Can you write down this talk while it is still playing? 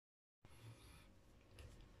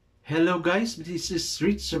Hello guys, this is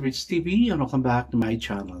Rich TV and welcome back to my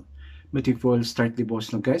channel. Beautiful Start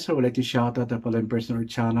Devotional guys. I would like to shout out the following person or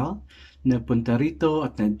channel na punta rito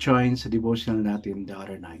at na-join sa devotional natin the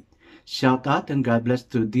other night. Shout out and God bless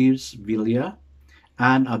to Divs Villa,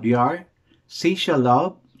 Ann Abiar, Seisha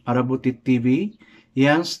Love, Arabutit TV,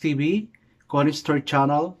 Yans TV, Conistor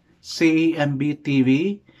Channel, CAMB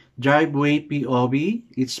TV, Driveway POV,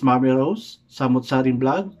 It's Mami Rose, Samut Sarin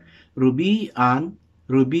Vlog, Ruby Ann,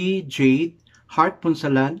 Ruby, Jade, Heart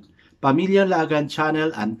Punsalan, Pamilya Lagan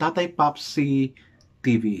Channel, and Tatay Popsy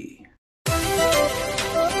TV.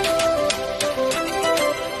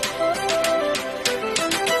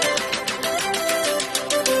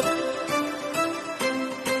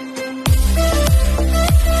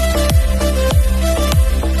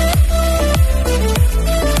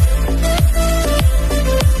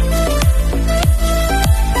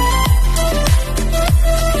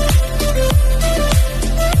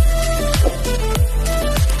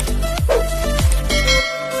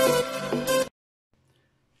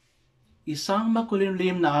 Isang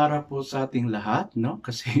makulimlim na araw po sa ating lahat, no?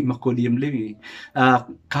 Kasi makulimlim eh.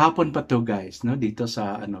 Kahapon pa to guys, no? Dito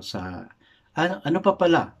sa ano pa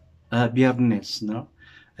pala? Biyernes, no?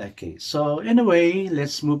 Okay. So anyway,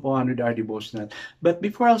 let's move on with our devotional. But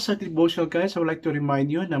before I'll start the devotional guys, I would like to remind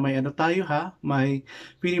you na may tayo ha? May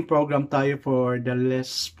feeding program tayo for the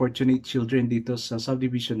less fortunate children dito sa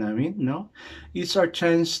subdivision namin, no? It's our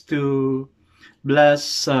chance to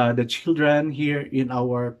bless the children here in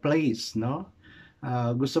our place, no?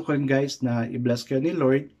 Gusto ko rin guys na i-bless kayo ni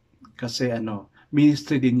Lord kasi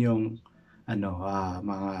ministry din yung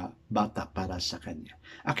mga bata para sa kanya.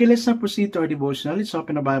 Okay, let's now proceed to our devotional. Let's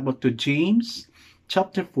open the Bible to James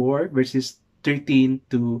chapter 4 verses 13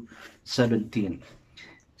 to 17.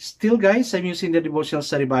 Still guys, I'm using the devotional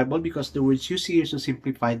study Bible because the words you see here so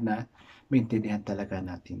simplified na maintindihan talaga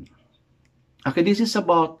natin. Okay, this is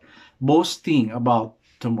about boasting about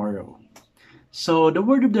tomorrow. So the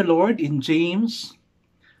word of the Lord in James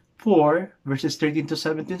 4 verses 13 to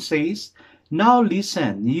 17 says, "Now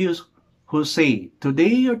listen, you who say,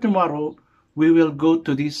 today or tomorrow we will go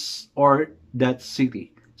to this or that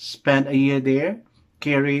city, spend a year there,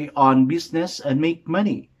 carry on business and make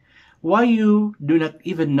money. Why you do not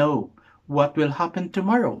even know what will happen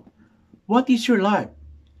tomorrow? What is your life?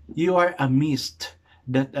 You are a mist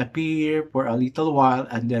that appear for a little while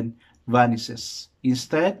and then vanishes.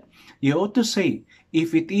 Instead, you ought to say,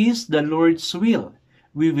 if it is the Lord's will,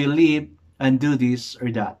 we will live and do this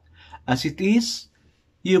or that. As it is,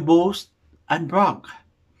 you boast and brag,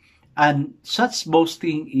 and such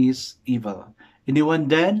boasting is evil. Anyone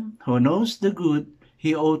then who knows the good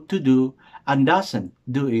he ought to do and doesn't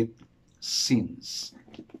do it sins."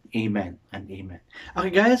 Amen and amen.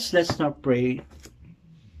 Okay guys, let's now pray.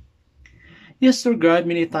 Yes, Lord God,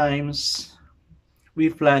 many times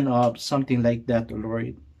we plan of something like that,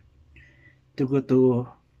 Lord, to go to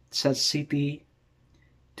such city,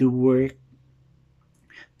 to work,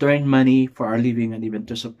 to earn money for our living, and even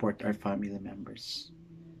to support our family members.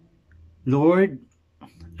 Lord,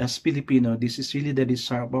 as Filipino, this is really the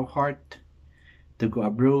desire of our heart to go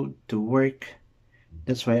abroad, to work.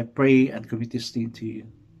 That's why I pray and commit this thing to you.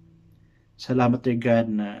 Salamat, dear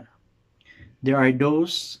God, na there are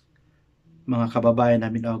those mga kababayan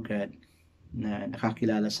namin, oh God, na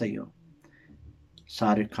nakakilala sa iyo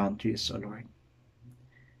sa other countries, O Lord.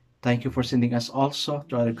 Thank you for sending us also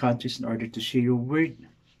to other countries in order to share your word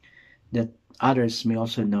that others may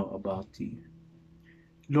also know about you.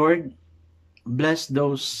 Lord, bless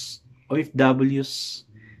those OFWs,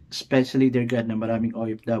 especially, dear God, na maraming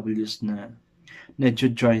OFWs na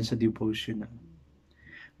join sa devotional.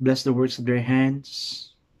 Bless the works of their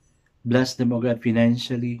hands. Bless them, O God,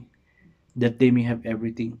 financially, that they may have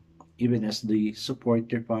everything, even as they support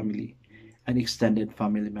their family and extended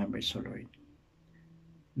family members, O Lord.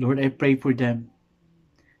 Lord, I pray for them,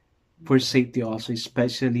 for safety also,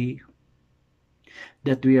 especially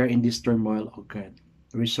that we are in this turmoil, O God.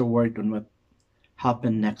 We're so worried on what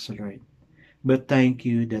happened next, O Lord. But thank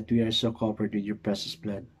you that we are so covered with your precious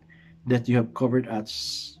blood, that you have covered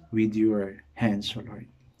us with your hands, O Lord.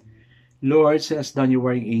 Lord, send us down your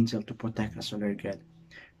warring angel to protect us, O Lord God,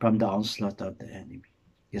 from the onslaught of the enemy.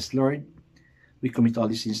 Yes, Lord, we commit all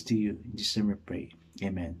these things to you. In Jesus' name we pray.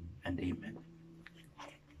 Amen and amen.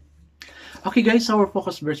 Okay guys, our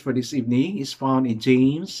focus verse for this evening is found in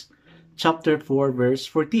James chapter 4 verse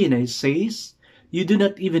 14. And it says, "You do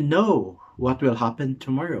not even know what will happen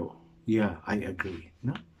tomorrow." Yeah, I agree.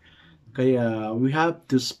 No? Kaya we have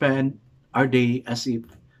to spend our day as if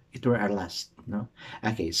it were our last. No?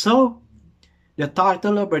 Okay, so the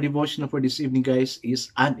title of our devotional for this evening, guys, is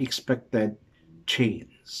Unexpected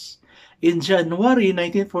Chains. In January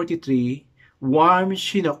 1943, warm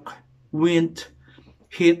Chinook wind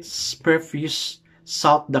hit Spearfish,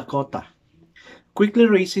 South Dakota, quickly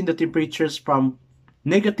raising the temperatures from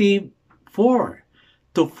 -4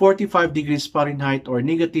 to 45 degrees Fahrenheit or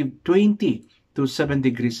 -20 to 7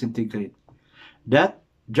 degrees centigrade. That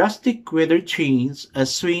drastic weather change, a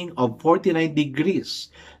swing of 49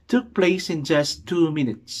 degrees, took place in just 2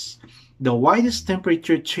 minutes. The widest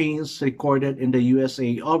temperature change recorded in the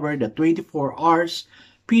USA over the 24 hours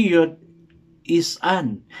period is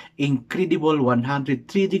an incredible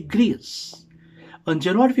 103 degrees. On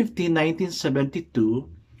January 15,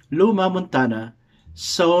 1972, Loma, Montana,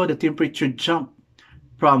 saw the temperature jump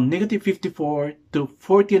from -54 to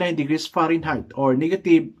 49 degrees Fahrenheit or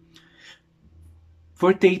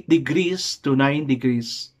 -48 degrees to 9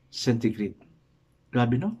 degrees centigrade.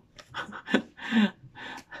 Grabe, no?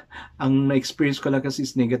 Ang na-experience ko lang kasi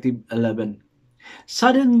is -11.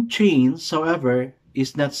 Sudden change, however,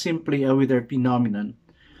 is not simply a weather phenomenon.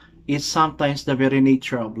 It's sometimes the very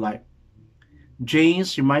nature of life.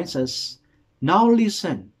 James reminds us, now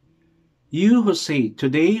listen, you who say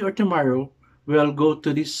today or tomorrow we'll go to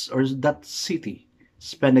this or that city,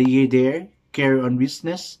 spend a year there, carry on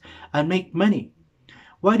business, and make money.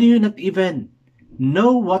 Why do you not even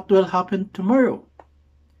know what will happen tomorrow?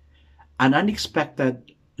 An unexpected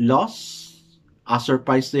loss, a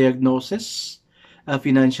surprise diagnosis, a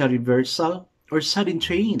financial reversal, or sudden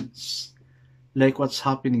change, like what's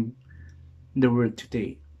happening in the world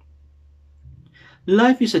today.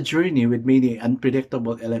 Life is a journey with many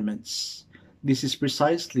unpredictable elements. This is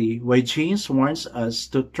precisely why James warns us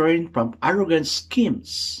to turn from arrogant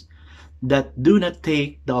schemes that do not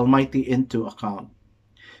take the Almighty into account.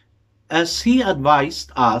 As he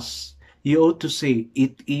advised us, you ought to say,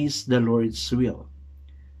 it is the Lord's will.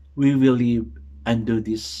 We will live and do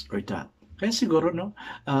this or that. Kaya siguro, no,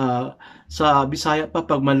 sa Bisaya pa,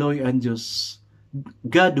 pag maloy ang Diyos,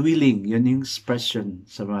 God willing, yun yung expression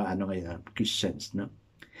sa mga Christians, no?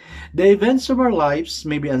 The events of our lives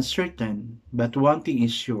may be uncertain, but one thing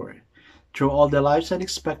is sure. Through all the life's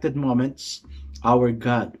unexpected moments, our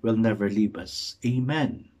God will never leave us.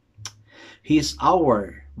 Amen. He is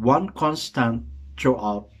our one constant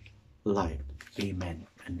throughout life. Amen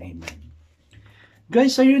and amen.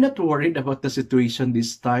 Guys, are you not worried about the situation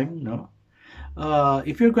this time? No?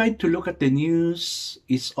 If you're going to look at the news,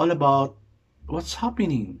 it's all about what's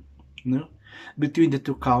happening, no, between the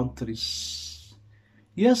two countries.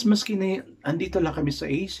 Yes, maski na andito lang kami sa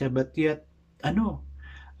Asia, but yet,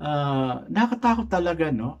 nakakatakot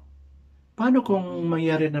talaga, no? Paano kung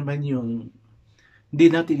mangyari naman yung hindi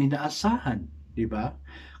natin inaasahan, di ba?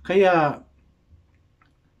 Kaya,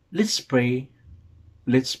 let's pray.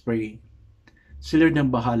 Let's pray. Si Lord ang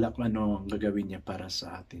bahala kung ano ang gagawin niya para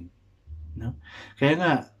sa atin. No? Kaya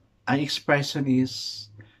nga, ang expression is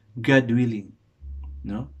God willing.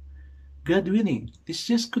 No? God willing. Let's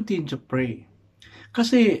just continue to pray.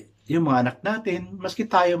 Kasi yung mga anak natin, maski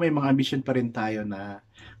tayo may mga ambition pa rin tayo na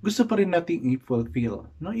gusto pa rin nating i-fulfill.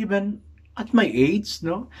 No? Even at my age,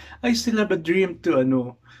 no? I still have a dream to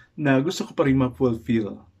na gusto ko pa rin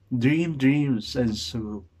ma-fulfill. Dreams, and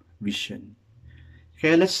so vision.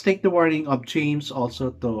 Kaya let's take the warning of James also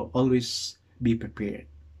to always be prepared.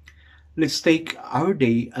 Let's take our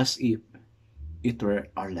day as if it were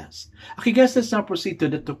our last. Okay guys, let's now proceed to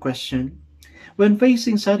the two question. When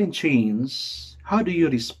facing sudden change, how do you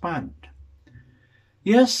respond?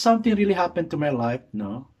 Yes, something really happened to my life,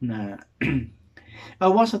 no? Na I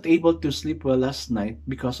wasn't able to sleep well last night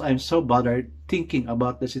because I'm so bothered thinking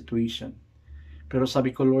about the situation. Pero sabi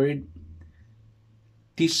ko, Lord,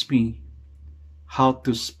 teach me how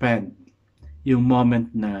to spend yung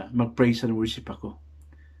moment na mag-praise and worship ako.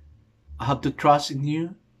 I have to trust in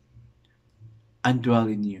you and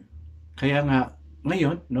dwell in you. Kaya nga,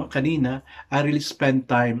 ngayon, no, kanina, I really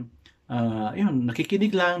spend time,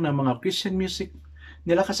 nakikinig lang ng mga Christian music.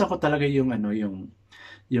 Nilakasan ko talaga yung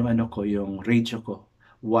radio ko.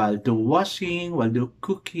 While do washing, while do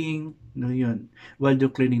cooking, while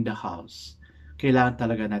do cleaning the house. Kailangan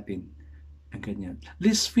talaga natin ang ganyan.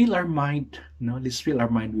 Let's fill our mind, no? Let's fill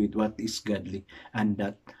our mind with what is godly and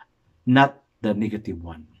that not the negative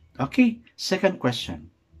one. Okay, second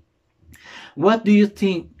question. What do you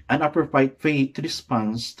think an appropriate faith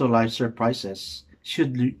response to life surprises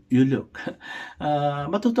should you look?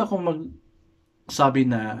 Matuto akong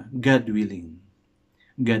magsabi na God willing.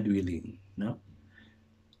 God willing, no?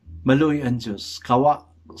 Maluy ang Diyos.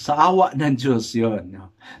 Sa awa ng Diyos yon,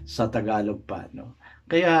 no? Sa Tagalog pa, no?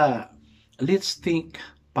 Kaya, let's think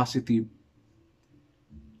positive.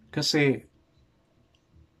 Kasi,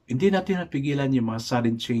 hindi natin napigilan yung mga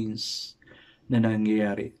sudden change na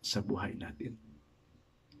nangyayari sa buhay natin.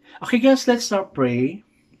 Okay guys, let's start pray.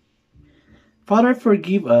 Father,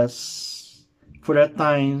 forgive us for the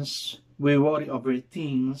times we worry over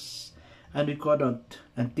things and we cannot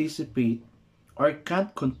anticipate or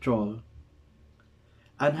can't control,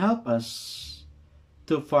 and help us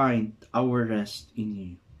to find our rest in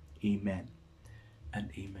you. Amen and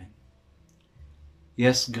amen.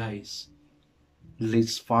 Yes guys,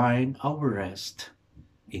 let's find our rest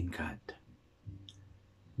in God.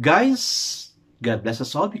 Guys, God bless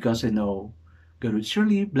us all, because I know God will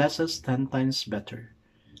surely bless us 10 times better.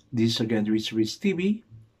 This is again Rich TV.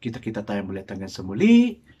 Kita-kita tayo ulit hanggang sa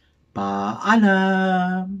muli.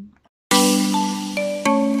 Paalam!